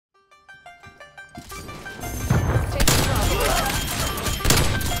What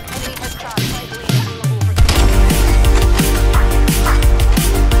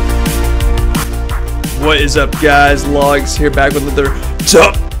is up, guys? Logz here, back with another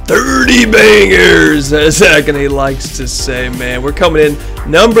top 30 bangers, as Agony likes to say, man. We're coming in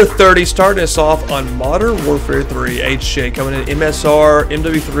number 30, starting us off on Modern Warfare 3 HJ, coming in MSR,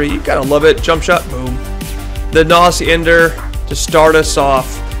 MW3. You gotta love it. Jump shot, boom. The Nos Ender to start us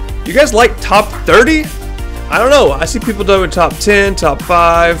off. You guys like top 30? I don't know. I see people doing top 10, top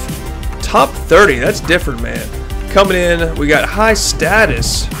 5, top 30. That's different, man. Coming in, we got high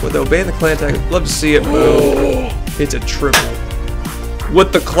status with obeying the clan tag. Love to see it. Boom. It's a triple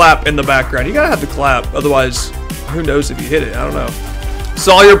with the clap in the background. You gotta have the clap, otherwise, who knows if you hit it? I don't know.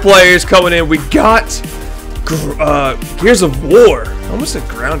 Saw your players coming in. We got Gears of War. I almost said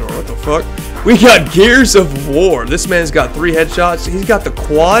Ground War. What the fuck? We got Gears of War. This man's got 3 headshots. He's got the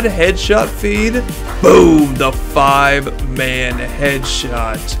quad headshot feed. Boom, the 5-man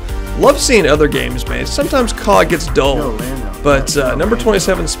headshot. Love seeing other games, man. Sometimes COD gets dull, but number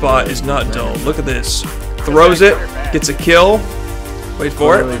 27 spot is not dull. Look at this. Throws it, gets a kill. Wait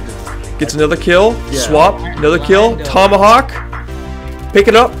for it. Gets another kill. Swap, another kill. Tomahawk. Pick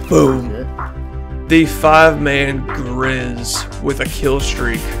it up. Boom. The 5-man Grizz with a kill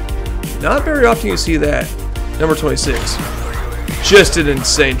streak. Not very often you see that. Number 26. Just an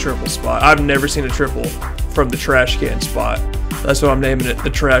insane triple spot. I've never seen a triple from the trash can spot. That's what I'm naming it,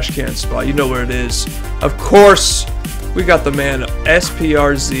 the trash can spot. You know where it is. Of course, we got the man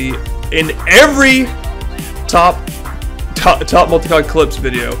SPRZ in every top Multi-CoD clips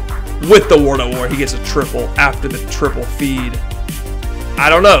video with the World at War. He gets a triple after the triple feed. I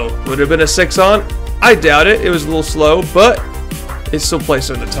don't know. Would it have been a 6 on? I doubt it. It was a little slow, but it's still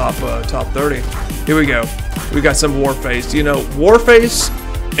placed in the top 30. Here we go. We got some Warface. You know, Warface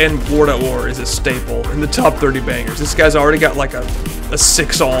and World at War is a staple in the top 30 bangers. This guy's already got like a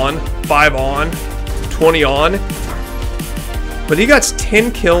 6 on, 5 on, 20 on. But he got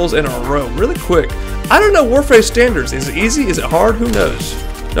 10 kills in a row really quick. I don't know Warface standards. Is it easy? Is it hard? Who knows?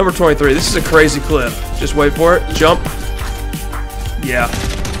 Number 23. This is a crazy clip. Just wait for it. Jump. Yeah.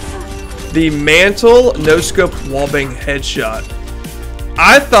 The Mantle no-scope wallbang headshot.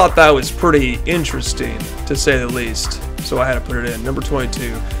 I thought that was pretty interesting, to say the least. So I had to put it in. Number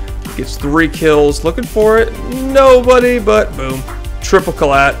 22 gets 3 kills. Looking for it. Nobody, but boom. Triple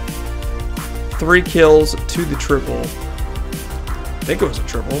collat. 3 kills to the triple. I think it was a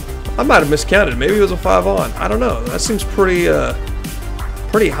triple. I might have miscounted. Maybe it was a 5 on. I don't know. That seems pretty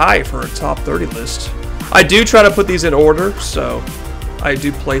high for a top 30 list. I do try to put these in order, so I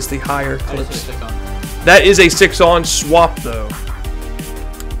do place the higher clips. That is a 6 on swap though.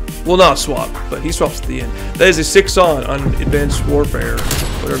 Well, not swap, but he swaps at the end. That is a 6 on Advanced Warfare,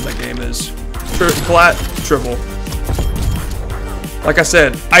 whatever that game is. Collat, triple. Like I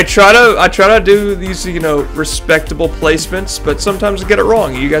said, I try to do these, you know, respectable placements, but sometimes I get it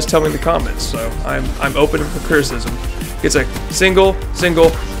wrong. You guys tell me in the comments, so I'm open for criticism. It's a single,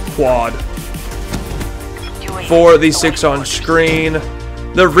 quad for the 6 on screen.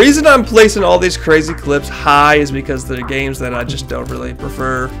 The reason I'm placing all these crazy clips high is because they're games that I just don't really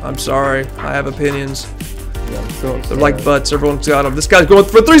prefer. I'm sorry, I have opinions. They're like butts, everyone's got them. This guy's going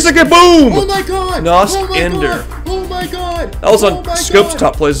for a 3-second boom! Oh my god! Nos oh my Ender. God. Oh my god! That was on Scope's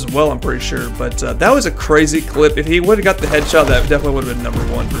top plays as well, I'm pretty sure. But that was a crazy clip. If he would have got the headshot, that definitely would have been number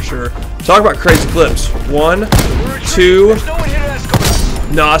 1 for sure. Talk about crazy clips. 1, 2,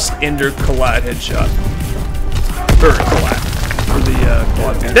 Nos Ender collat headshot. Or collat. For the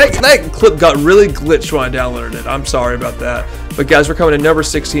quad. That clip got really glitched when I downloaded it. I'm sorry about that. But guys, we're coming to number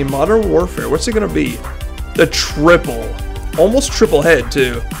 16, Modern Warfare. What's it gonna be? The triple. Almost triple head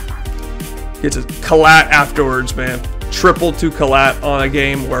too. It's a collat afterwards, man. Triple to collat on a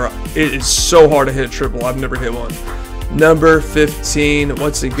game where it is so hard to hit a triple. I've never hit one. Number 15,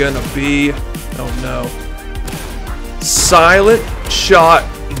 what's it gonna be? Oh no. Silent shot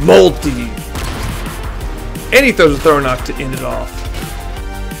multi. And he throws a throw knock to end it off.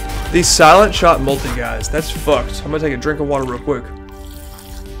 The silent shot multi, guys. That's fucked. I'm gonna take a drink of water real quick.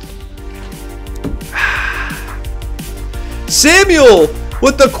 Samuel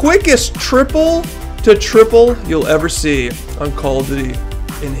with the quickest triple to triple you'll ever see on Call of Duty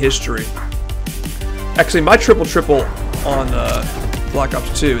in history. Actually, my triple on Black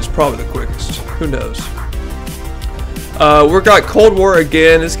Ops 2 is probably the quickest. Who knows? We've got Cold War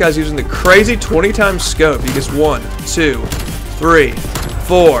again. This guy's using the crazy 20 times scope. He gets 1, 2, 3,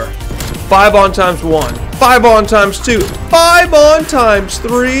 4, 5 on times 1, 5 on times 2, 5 on times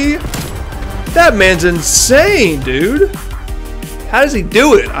 3. That man's insane, dude. How does he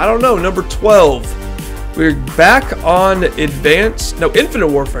do it? I don't know. Number 12. We're back on Infinite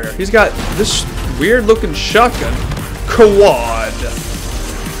Warfare. He's got this weird looking shotgun. Quad.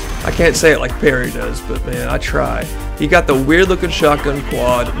 I can't say it like Perry does, but man, I try. He got the weird looking shotgun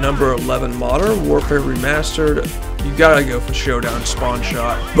quad. Number 11. Modern Warfare Remastered. You gotta go for Showdown Spawn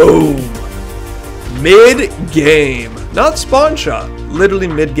Shot. Boom. Mid-game. Not Spawn Shot. Literally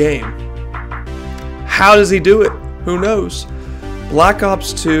mid-game. How does he do it? Who knows? Black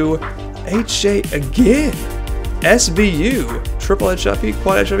Ops 2. HJ again. SVU. Triple headshot P.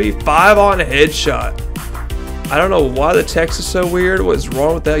 Quad headshot P. 5 on headshot. I don't know why the text is so weird. What is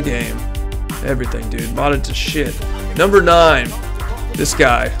wrong with that game? Everything, dude. Modded to shit. Number 9. This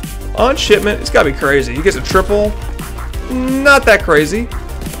guy. On shipment. It's gotta be crazy. He gets a triple. Not that crazy.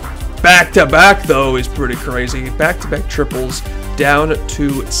 Back-to-back, though, is pretty crazy. Back-to-back triples. Down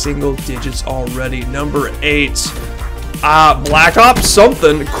to single digits already. Number 8. Black Ops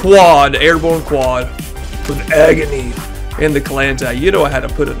something. Quad. Airborne quad. With Agony in the clan tag. You know I had to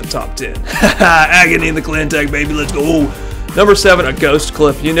put it in the top 10. Agony in the clan tag, baby. Let's go. Number 7. A ghost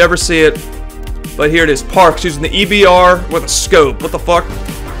clip. You never see it. But here it is. Parks using the EBR with a scope. What the fuck?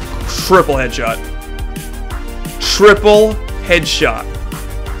 Triple headshot. Triple headshot.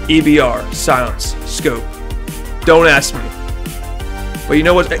 EBR. Silence. Scope. Don't ask me. But you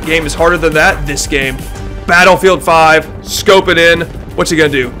know what game is harder than that? This game. Battlefield 5. Scope it in. What's he gonna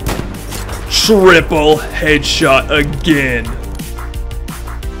do? Triple headshot again.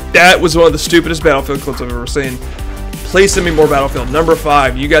 That was one of the stupidest Battlefield clips I've ever seen. Please send me more Battlefield. Number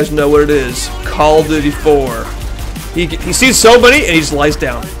 5. You guys know what it is. Call of Duty 4. He sees so many and he just lies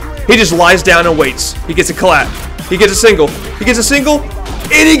down. He just lies down and waits. He gets a collat. He gets a single. He gets a single.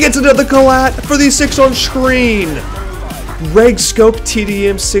 And he gets another collat for the 6 on screen. Reg Scope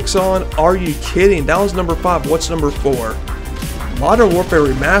TDM 6 on. Are you kidding? That was number 5. What's number 4? Modern Warfare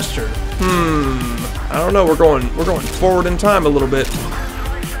Remastered. I don't know. We're going forward in time a little bit.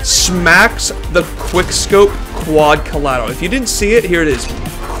 Smacks the quickscope quad collateral. If you didn't see it, here it is.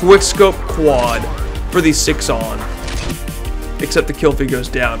 Quickscope quad for the 6 on. Except the kill feed goes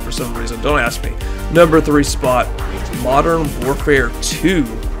down for some reason. Don't ask me. Number 3 spot. Modern Warfare 2.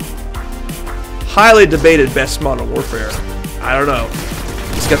 Highly debated best Modern Warfare. I don't know.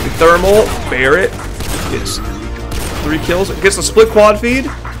 He's got the thermal. Barrett. Gets 3 kills. Gets a split quad feed.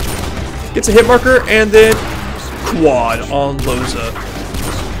 Gets a hit marker. And then quad on Logz.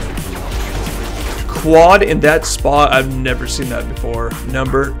 Quad in that spot. I've never seen that before.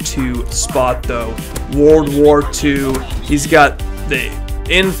 Number 2 spot though. World War II. He's got the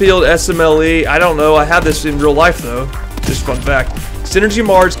infield SMLE. I don't know. I have this in real life though. Just fun fact. Synergy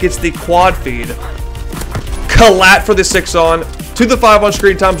Mars gets the quad feed. Collat for the 6 on. To the 5 on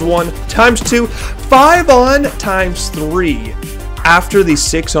screen times 1 times 2. 5 on times 3. After the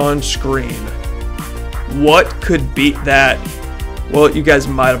 6 on screen. What could beat that? Well, you guys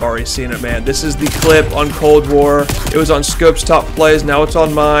might have already seen it, man. This is the clip on Cold War. It was on Scope's top plays. Now it's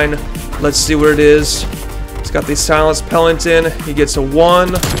on mine. Let's see what it is. It's got the Silence Pellenton. He gets a 1.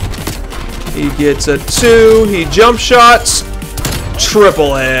 He gets a 2. He jump shots.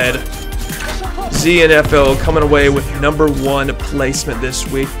 Triple head. ZNFO coming away with number 1 placement this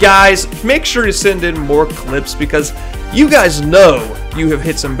week. Guys, make sure to send in more clips because you guys know you have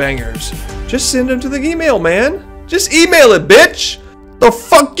hit some bangers. Just send them to the email, man. Just email it, bitch. The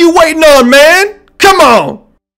fuck you waiting on, man? Come on.